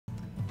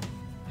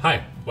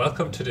Hi,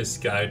 welcome to this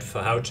guide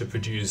for how to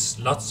produce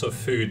lots of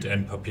food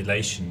and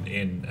population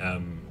in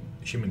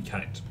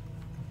Humankind.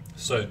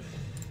 So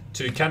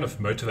to kind of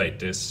motivate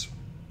this,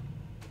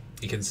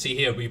 you can see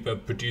here we were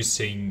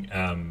producing,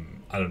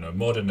 I don't know,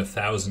 more than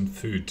 1,000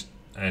 food,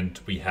 and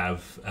we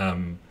have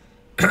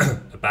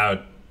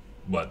about,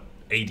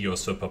 80 or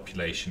so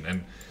population,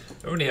 and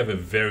we only have a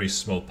very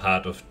small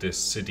part of this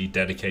city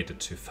dedicated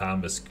to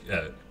farmers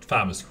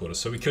quarters.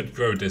 So we could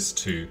grow this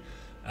to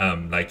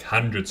like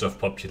hundreds of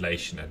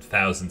population and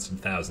thousands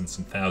and thousands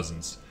and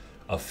thousands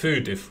of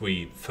food if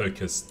we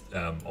focused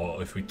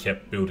or if we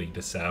kept building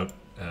this out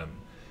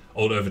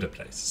all over the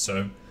place.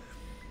 So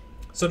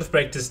sort of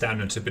break this down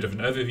into a bit of an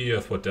overview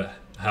of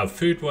how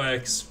food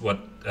works, what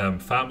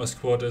farmers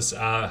quarters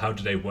are, how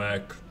do they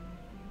work,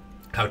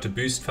 how to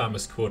boost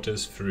farmers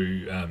quarters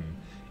through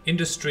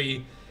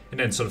industry, and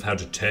then sort of how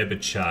to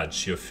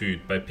turbocharge your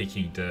food by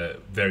picking the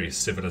various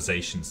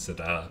civilizations that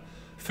are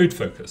food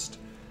focused.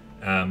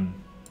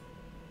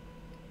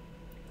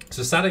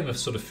 So starting with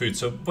sort of food,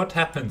 so what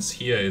happens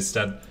here is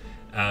that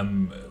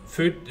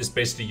food is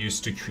basically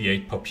used to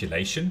create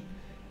population,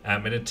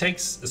 and it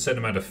takes a certain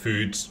amount of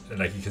food.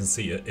 Like you can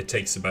see, it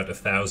takes about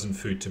 1,000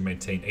 food to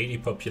maintain 80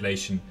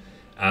 population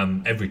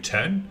every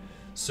turn.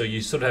 So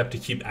you sort of have to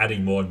keep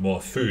adding more and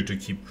more food to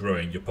keep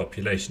growing your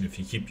population. If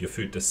you keep your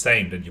food the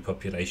same, then your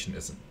population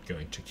isn't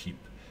going to keep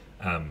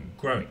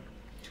growing.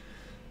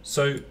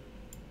 So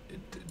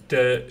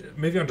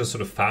moving on to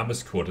sort of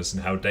farmers quarters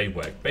and how they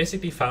work.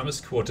 Basically,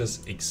 farmers quarters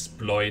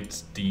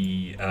exploit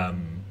the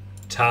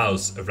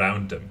tiles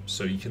around them.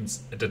 So you can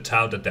the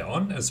tile that they're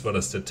on as well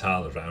as the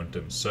tile around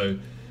them. So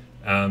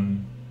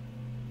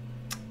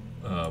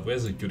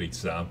where's a good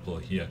example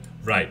here?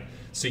 Right.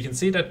 So you can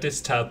see that this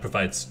tile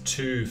provides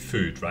 2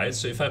 food, right?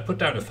 So if I put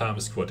down a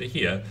farmer's quarter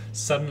here,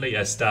 suddenly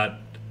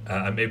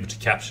I'm able to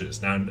capture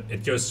this. Now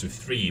it goes to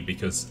 3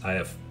 because I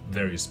have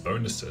various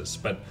bonuses,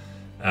 but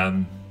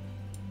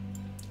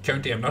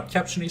currently I'm not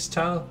capturing these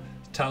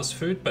tiles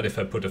food, but if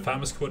I put a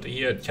farmer's quarter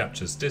here, it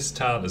captures this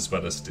tile as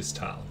well as this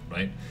tile,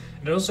 right?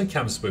 And it also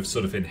comes with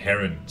sort of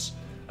inherent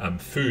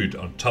food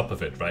on top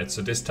of it, right?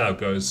 So this tile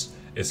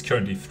is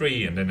currently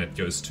 3, and then it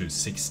goes to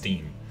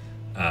 16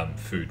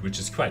 food, which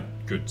is quite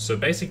good. So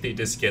basically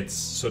this gets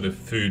sort of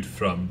food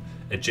from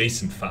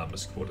adjacent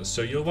farmers quarters.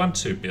 So you'll want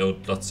to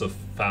build lots of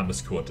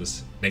farmers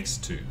quarters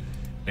next to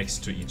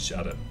each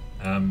other.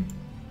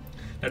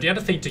 Now the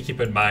other thing to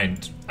keep in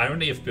mind, I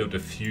only have built a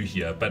few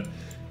here, but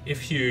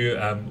if you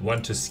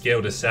want to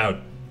scale this out,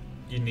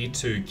 you need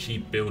to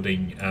keep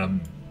building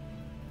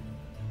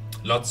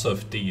lots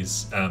of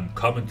these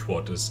common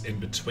quarters in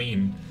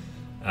between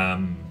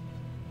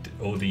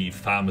all the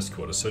farmers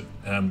quarters. So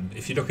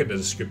if you look at the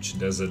description,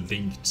 there's a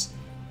linked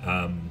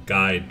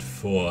guide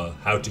for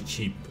how to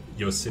keep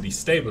your city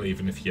stable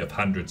even if you have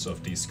hundreds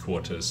of these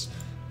quarters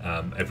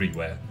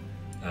everywhere.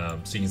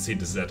 So you can see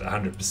this is at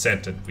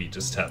 100%, and we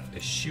just have a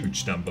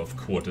huge number of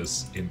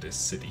quarters in this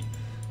city.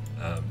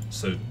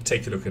 So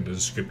take a look at the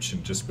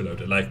description just below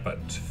the like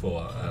button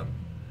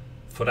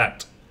for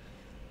that.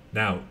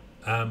 Now,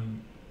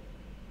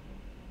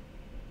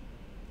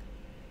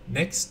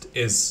 next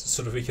is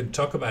sort of we can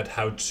talk about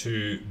how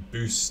to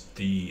boost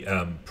the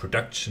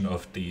production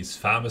of these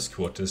farmers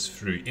quarters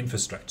through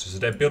infrastructure. So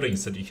they're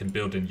buildings that you can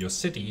build in your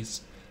cities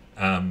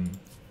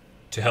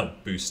to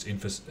help boost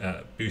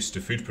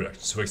the food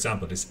production. So for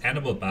example, these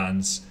animal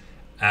barns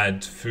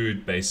add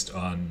food based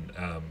on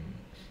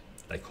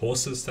like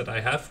horses that I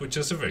have, which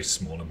is a very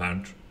small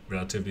amount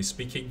relatively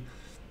speaking.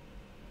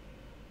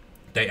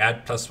 They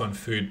add +1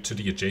 food to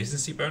the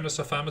adjacency bonus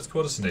of farmers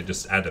quarters, and they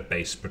just add a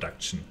base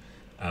production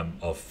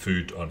of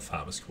food on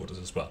farmers quarters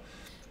as well.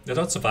 There are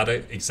lots of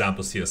other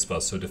examples here as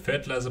well. So the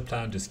fertiliser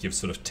plant just gives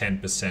sort of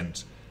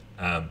 10%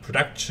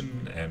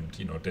 production, and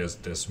you know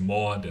there's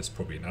more. There's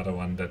probably another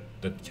one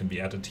that can be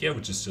added here,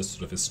 which is just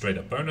sort of a straight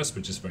up bonus,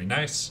 which is very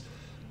nice.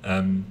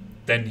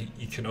 Then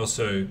you can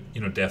also,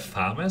 you know, there are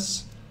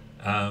farmers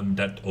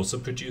that also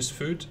produce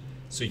food,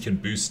 so you can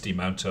boost the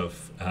amount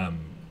of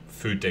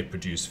food they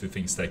produce for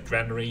things like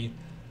granary,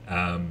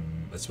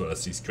 as well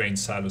as these grain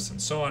silos and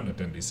so on, and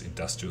then these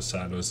industrial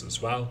silos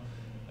as well.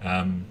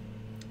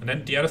 And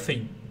then the other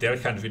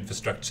kind of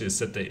infrastructure is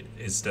that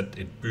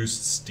it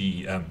boosts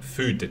the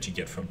food that you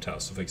get from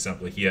tiles. So for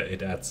example, here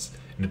it adds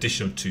an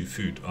additional 2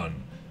 food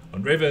on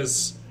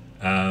rivers,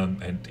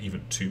 and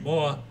even 2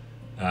 more.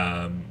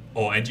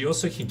 And you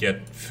also can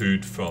get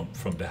food from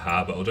the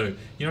harbor, although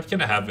you're not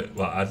gonna have it.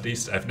 Well, at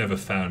least I've never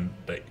found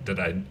that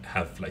I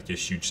have like a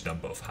huge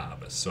number of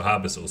harbors. So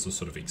harbors also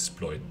sort of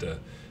exploit the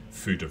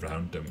food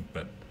around them,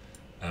 but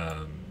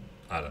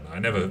I don't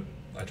know.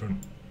 I don't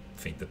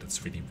think that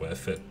it's really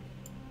worth it.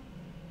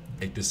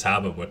 Like this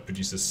harbor, what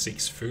produces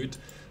 6 food,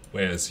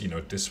 whereas, you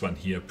know, this one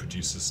here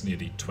produces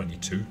nearly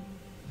 22.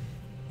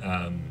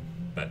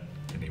 But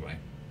anyway,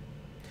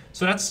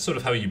 so that's sort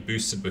of how you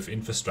boost it with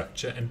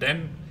infrastructure. And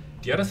then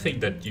the other thing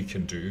that you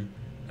can do,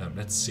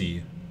 let's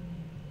see.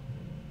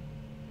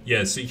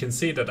 Yeah, so you can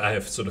see that I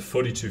have sort of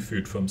 42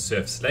 food from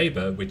serfs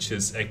labor, which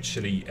is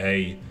actually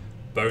a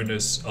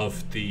bonus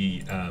of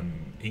the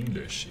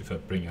English, if I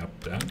bring up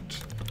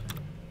that.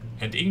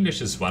 And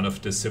English is one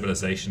of the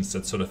civilizations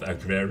that's sort of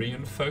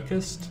agrarian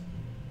focused.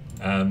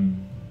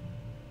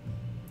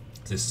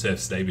 This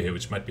serfs labor here,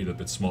 which might be a little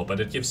bit small, but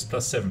it gives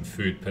 +7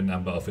 food per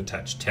number of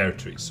attached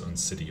territories on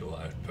city or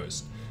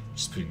outpost,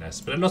 which is pretty nice.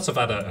 But there are lots of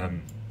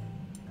other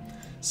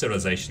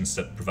civilizations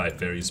that provide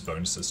various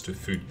bonuses to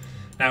food.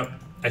 Now,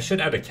 I should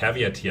add a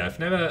caveat here. I've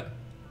never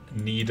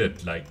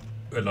needed like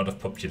a lot of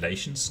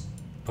population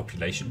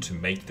to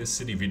make this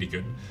city really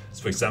good.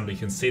 So for example, you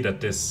can see that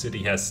this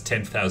city has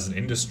 10,000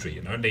 industry,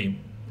 and only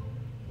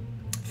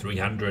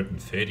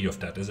 330 of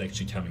that is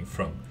actually coming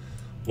from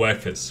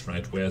workers,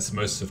 right? Whereas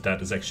most of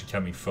that is actually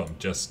coming from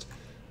just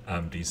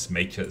these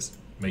makers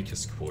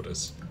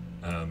quarters.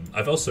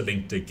 I've also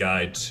linked a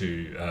guide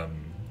to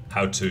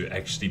how to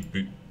actually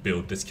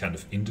build this kind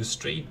of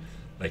industry,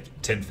 like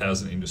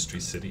 10,000 industry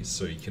cities.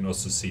 So you can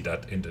also see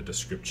that in the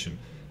description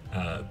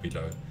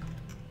below.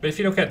 But if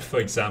you look at, for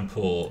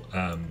example,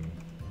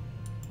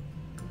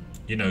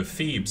 you know,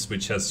 Thebes,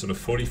 which has sort of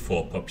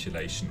 44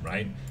 population,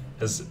 right,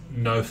 has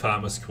no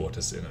farmers'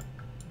 quarters in it.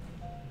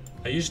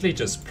 I usually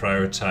just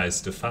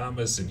prioritize the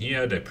farmers in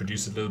here. They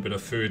produce a little bit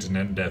of food, and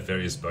then there are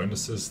various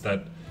bonuses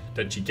that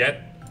you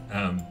get.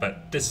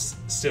 But this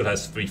still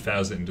has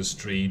 3,000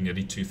 industry,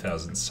 nearly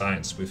 2,000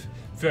 science, with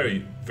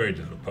very, very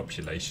little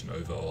population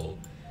overall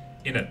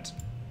in it.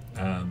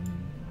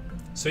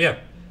 So yeah,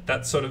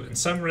 that's sort of in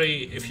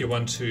summary. If you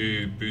want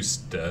to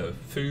boost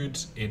food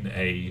in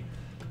a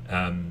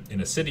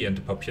city and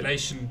the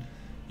population,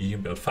 you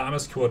can build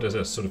farmers' quarters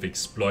that sort of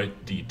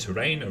exploit the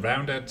terrain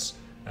around it.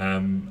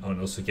 And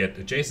also get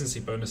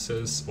adjacency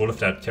bonuses. All of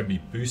that can be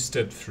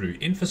boosted through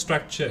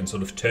infrastructure and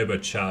sort of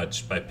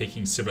turbocharged by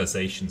picking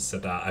civilizations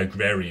that are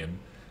agrarian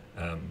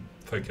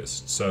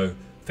focused. So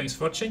thanks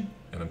for watching,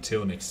 and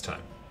until next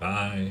time,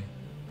 bye.